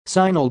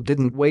Cignal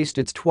didn't waste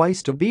its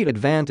twice-to-beat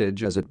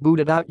advantage as it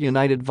booted out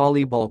United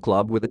Volleyball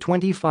Club with a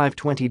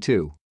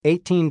 25-22,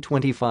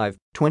 18-25,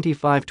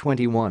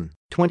 25-21,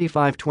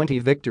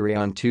 25-20 victory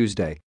on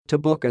Tuesday to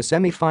book a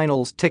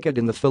semi-finals ticket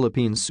in the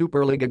Philippine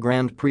Superliga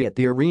Grand Prix at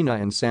the arena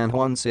in San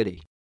Juan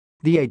City.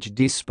 The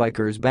HD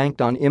Spikers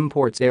banked on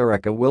imports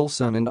Erica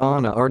Wilson and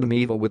Anna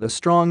Artemeva with a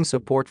strong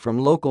support from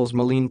locals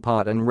Mylene,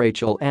 Paat and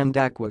Rachel and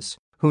Daquis,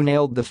 who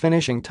nailed the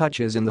finishing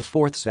touches in the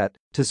fourth set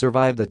to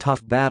survive the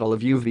tough battle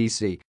of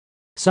UVC.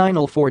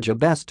 Cignal forged a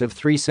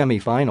best-of-3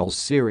 semi-finals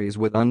series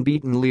with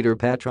unbeaten leader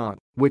Petron,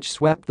 which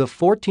swept the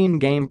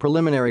 14-game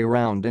preliminary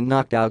round and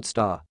knocked out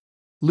Sta.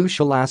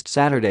 Lucia last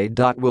Saturday.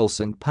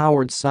 Wilson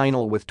powered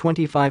Cignal with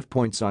 25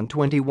 points on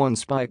 21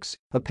 spikes,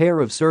 a pair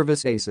of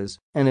service aces,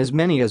 and as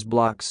many as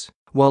blocks,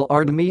 while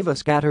Artemeva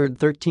scattered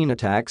 13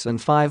 attacks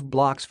and 5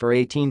 blocks for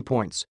 18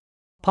 points.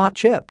 Paat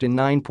chipped in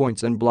 9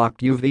 points and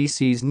blocked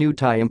UVC's new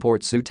Thai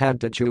import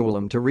Sutadta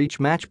Chuewulim to reach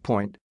match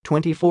point,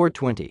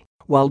 24-20,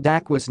 while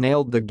Daquis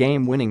nailed the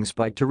game-winning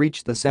spike to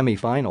reach the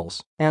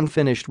semi-finals and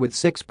finished with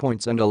 6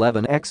 points and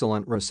 11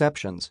 excellent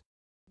receptions.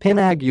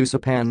 Pinag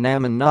usapan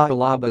naman na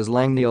ilabas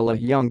lang nila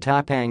yung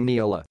tapang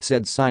nila,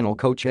 said Cignal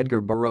coach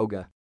Edgar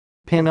Baroga.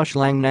 Pinush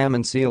lang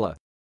naman sila.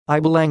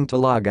 Ibalang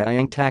talaga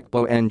ang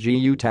takbo ng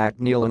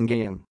utak nilang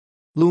gayon.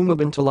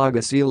 Lumaban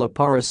talaga sila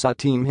para sa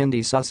team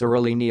hindi sa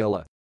sarili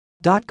nila.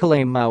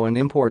 Kalamaw and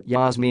import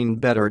Yasmin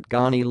Bedart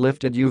Ghani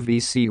lifted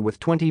UVC with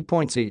 20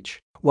 points each,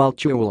 while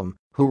Chuewulim,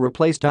 who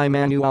replaced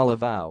Emmanuel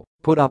Avao,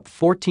 put up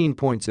 14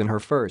 points in her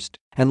first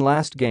and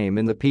last game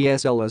in the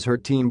PSL as her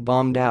team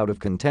bombed out of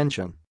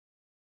contention.